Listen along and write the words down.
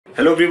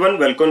Hello everyone,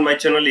 welcome to my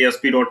channel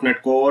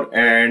ASP.NET Core,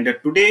 and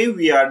today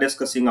we are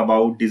discussing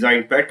about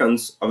design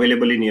patterns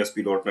available in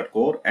ASP.NET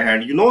Core.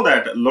 And you know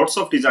that lots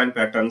of design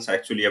patterns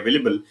actually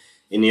available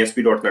in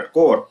ASP.NET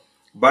Core,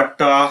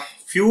 but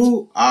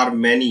few are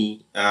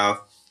many.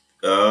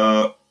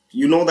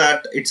 You know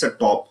that it's a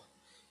top,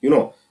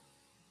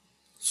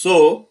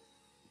 so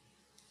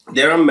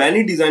there are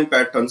many design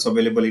patterns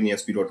available in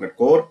ASP.NET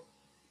Core,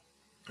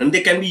 and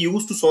they can be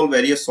used to solve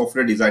various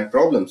software design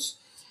problems.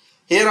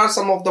 Here are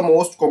some of the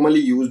most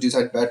commonly used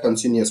design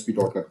patterns in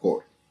ASP.NET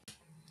Core.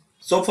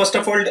 So first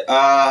of all,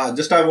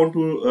 just I want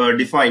to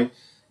define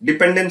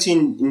dependency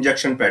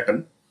injection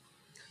pattern.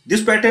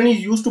 This pattern is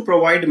used to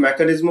provide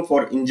mechanism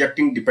for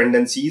injecting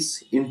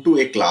dependencies into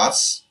a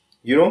class,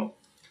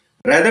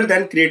 rather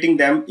than creating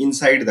them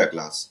inside the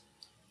class.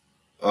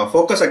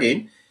 Focus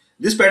again.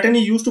 This pattern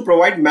is used to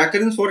provide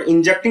mechanisms for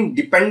injecting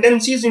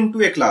dependencies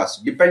into a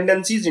class,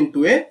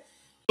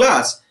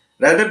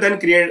 rather than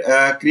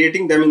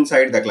creating them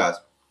inside the class.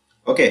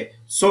 Okay,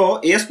 so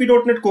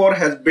ASP.NET Core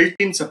has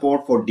built-in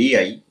support for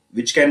DI,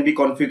 which can be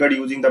configured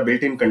using the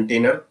built-in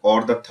container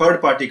or the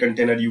third-party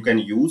container you can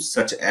use,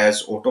 such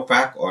as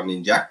Autofac or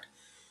Ninject.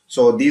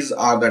 So these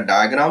are the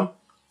diagram.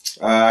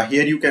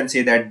 Here you can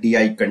say that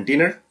DI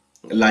container,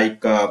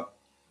 like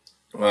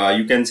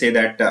you can say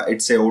that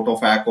it's a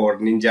Autofac or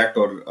Ninject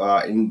or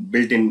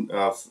built-in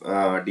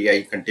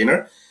DI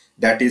container.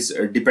 That is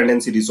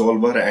dependency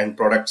resolver and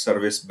product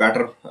service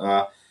better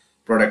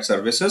product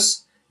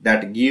services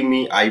that give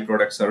me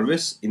iProduct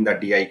service in the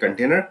DI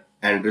container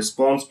and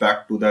response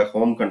back to the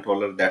home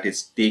controller, that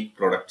is take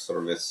product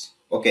service.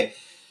 Okay,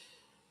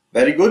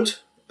 very good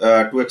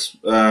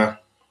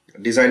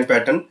design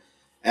pattern.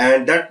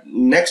 And that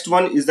next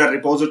one is the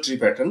repository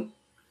pattern.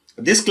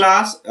 This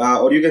class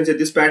or you can say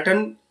this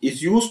pattern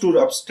is used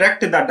to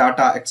abstract the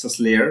data access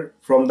layer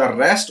from the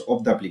rest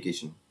of the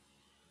application.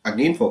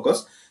 Again,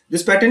 focus.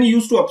 This pattern is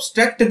used to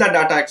abstract the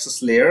data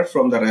access layer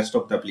from the rest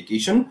of the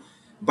application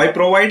by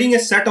providing a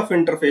set of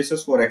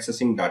interfaces for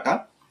accessing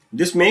data.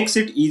 This makes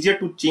it easier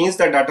to change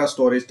the data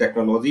storage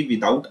technology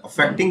without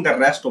affecting the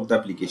rest of the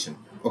application.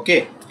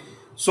 Okay,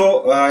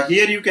 so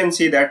here you can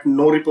see that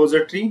no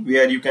repository,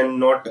 where you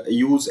cannot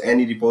use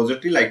any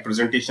repository, like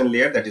presentation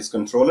layer, that is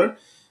controller,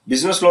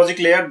 business logic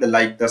layer,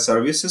 like the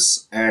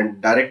services,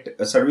 and direct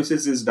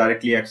services is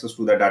directly access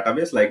to the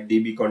database, like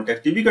DB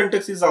context. DB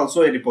context is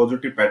also a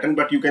repository pattern,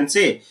 but you can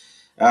say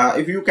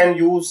if you can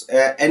use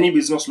any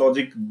business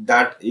logic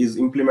that is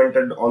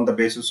implemented on the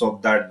basis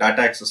of the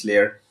data access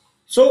layer,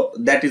 so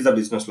that is the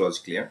business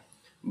logic layer.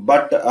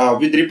 But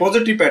with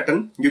repository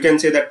pattern, you can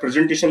say that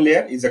presentation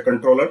layer is a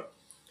controller,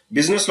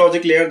 business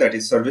logic layer, that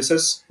is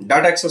services,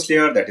 data access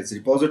layer, that is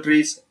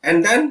repositories,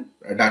 and then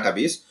a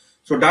database.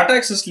 So data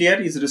access layer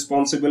is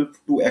responsible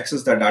to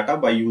access the data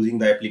by using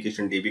the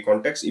application DB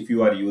context if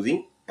you are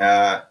using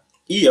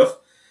EF,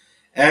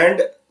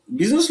 and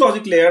business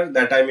logic layer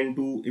that I mean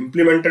to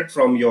implemented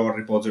from your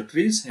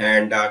repositories,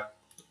 and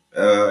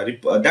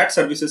that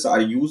services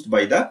are used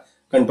by the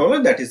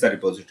controller, that is the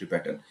repository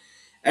pattern.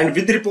 And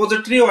with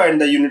repository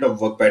and the unit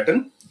of work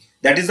pattern,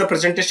 that is the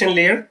presentation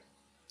layer,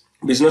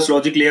 business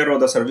logic layer or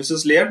the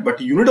services layer, but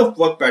unit of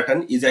work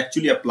pattern is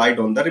actually applied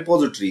on the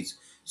repositories.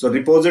 So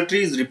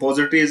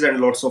repositories and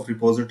lots of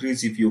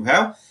repositories if you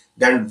have,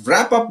 then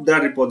wrap up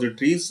the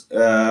repositories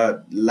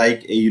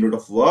like a unit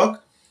of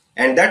work,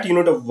 and that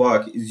unit of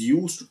work is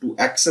used to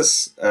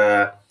access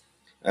the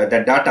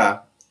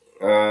data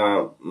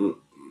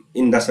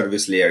in the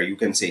service layer. You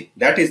can say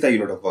that is the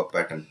unit of work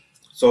pattern.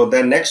 So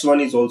the next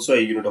one is also a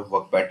unit of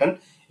work pattern.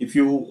 If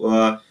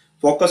you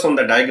focus on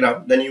the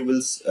diagram, then you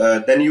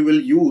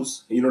will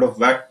use unit of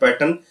work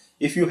pattern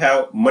if you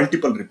have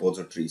multiple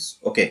repositories.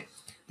 Okay,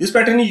 this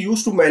pattern is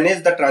used to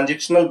manage the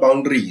transactional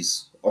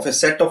boundaries of a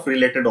set of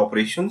related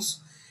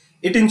operations.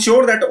 It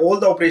ensures that all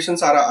the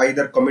operations are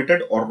either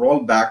committed or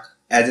rolled back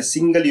as a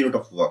single unit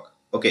of work.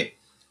 Okay,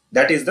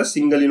 that is the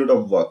single unit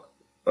of work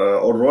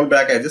or roll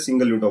back as a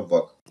single unit of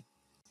work.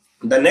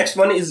 The next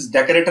one is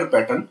decorator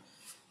pattern.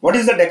 What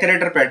is the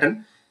decorator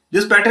pattern?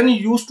 This pattern is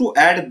used to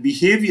add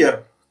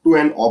behavior to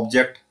an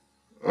object.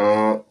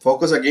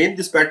 Focus again.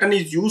 This pattern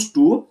is used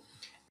to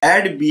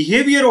add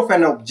behavior of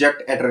an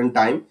object at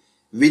runtime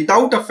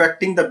without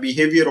affecting the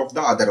behavior of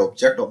the other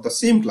object of the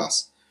same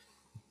class.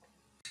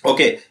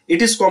 Okay,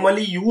 it is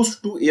commonly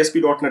used to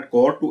ASP.NET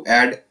Core to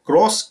add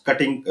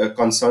cross-cutting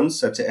concerns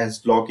such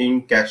as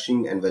logging,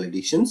 caching, and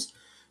validations.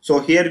 So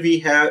here we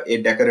have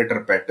a decorator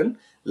pattern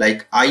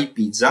like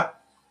iPizza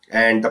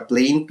and the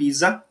plain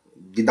pizza.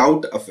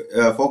 Without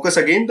focus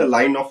again, the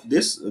line of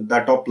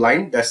the top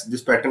line, that's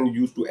this pattern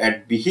used to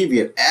add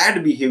behavior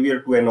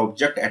to an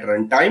object at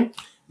runtime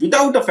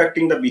without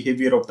affecting the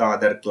behavior of the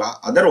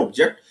other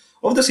object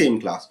of the same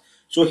class.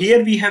 So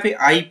here we have a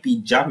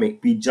iPizza,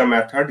 make pizza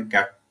method,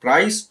 get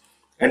price,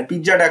 and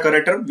pizza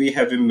decorator, we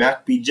have a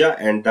make pizza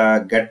and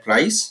get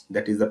price,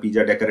 that is the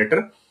pizza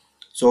decorator.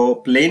 So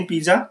plain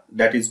pizza,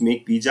 that is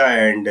make pizza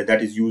and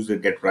that is used to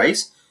get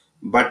price.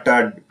 But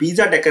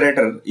pizza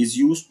decorator is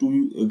used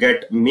to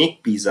get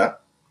make pizza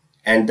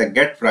and the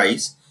get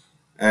price,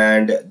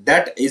 and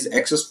that is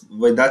accessed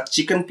with the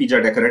chicken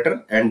pizza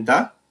decorator and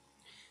the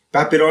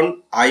pepperoni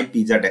eye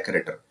pizza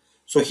decorator.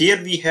 So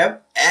here we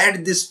have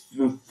add this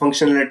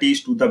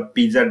functionalities to the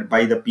pizza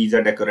by the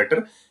pizza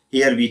decorator.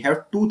 Here we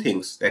have two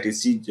things that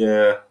is in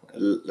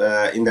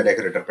the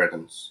decorator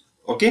patterns.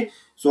 Okay,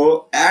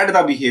 so add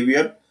the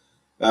behavior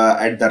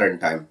at the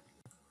runtime.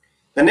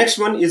 The next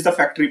one is the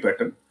factory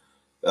pattern.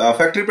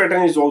 Factory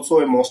pattern is also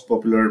a most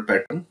popular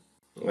pattern.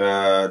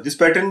 This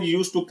pattern is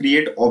used to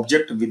create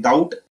object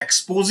without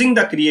exposing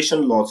the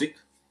creation logic.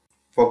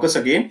 Focus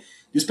again.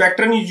 This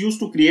pattern is used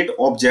to create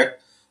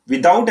object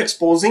without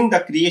exposing the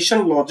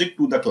creation logic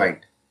to the client.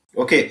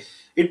 Okay,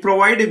 it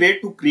provides a way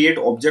to create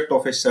object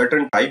of a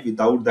certain type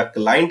without the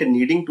client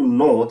needing to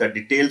know the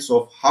details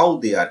of how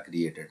they are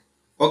created.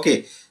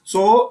 Okay,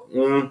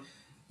 so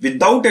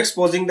without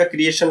exposing the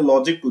creation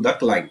logic to the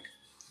client.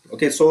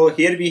 Okay, so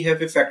here we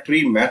have a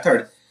factory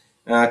method,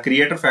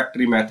 creator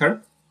factory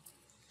method,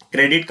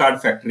 credit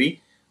card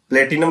factory,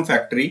 platinum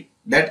factory.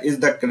 That is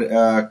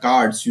the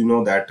cards, you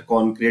know, that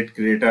concrete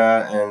creator,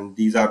 and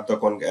these are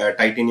the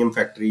titanium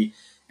factory,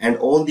 and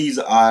all these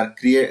are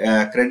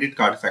credit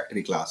card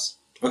factory class.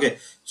 Okay,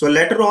 so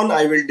later on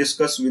I will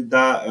discuss with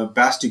the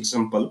best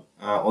example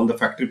on the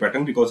factory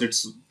pattern, because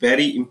it's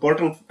very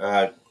important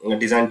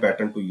design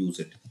pattern to use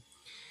it.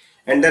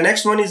 And the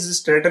next one is the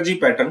strategy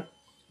pattern.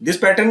 This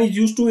pattern is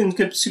used to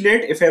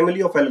encapsulate a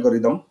family of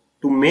algorithms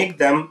to make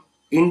them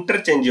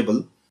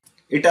interchangeable.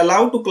 It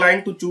allows to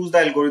client to choose the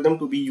algorithm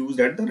to be used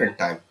at the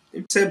runtime.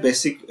 It's a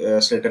basic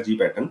strategy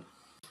pattern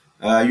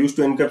used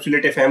to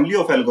encapsulate a family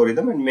of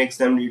algorithm and makes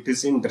them it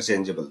is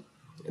interchangeable.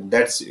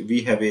 That's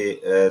we have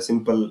a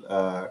simple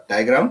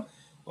diagram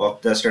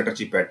of the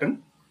strategy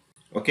pattern.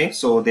 Okay,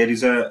 so there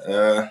is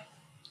a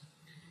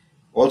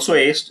also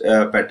a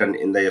pattern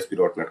in the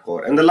ASP.NET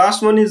Core. And the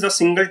last one is the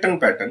Singleton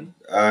pattern.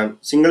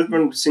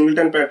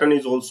 Singleton pattern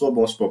is also a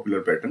most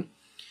popular pattern.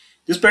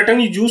 This pattern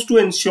is used to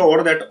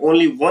ensure that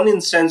only one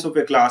instance of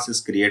a class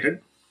is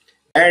created,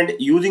 and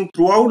using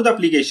throughout the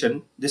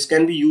application. This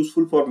can be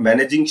useful for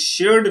managing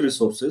shared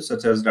resources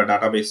such as the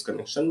database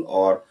connection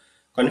or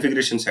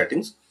configuration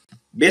settings.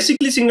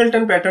 Basically,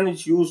 Singleton pattern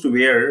is used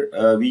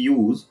where we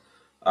use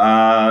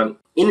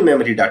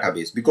in-memory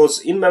database,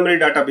 because in-memory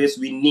database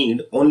we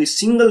need only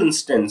single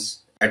instance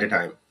at a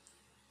time,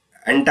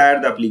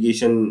 entire the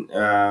application.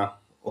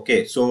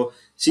 Okay, so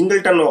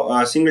singleton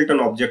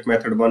object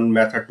method 1,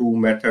 method 2,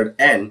 method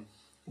n,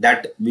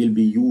 that will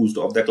be used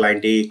of the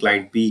client A,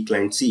 client B,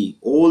 client C.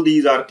 All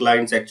these are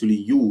clients actually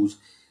use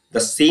the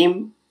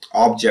same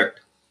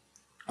object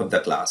of the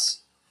class.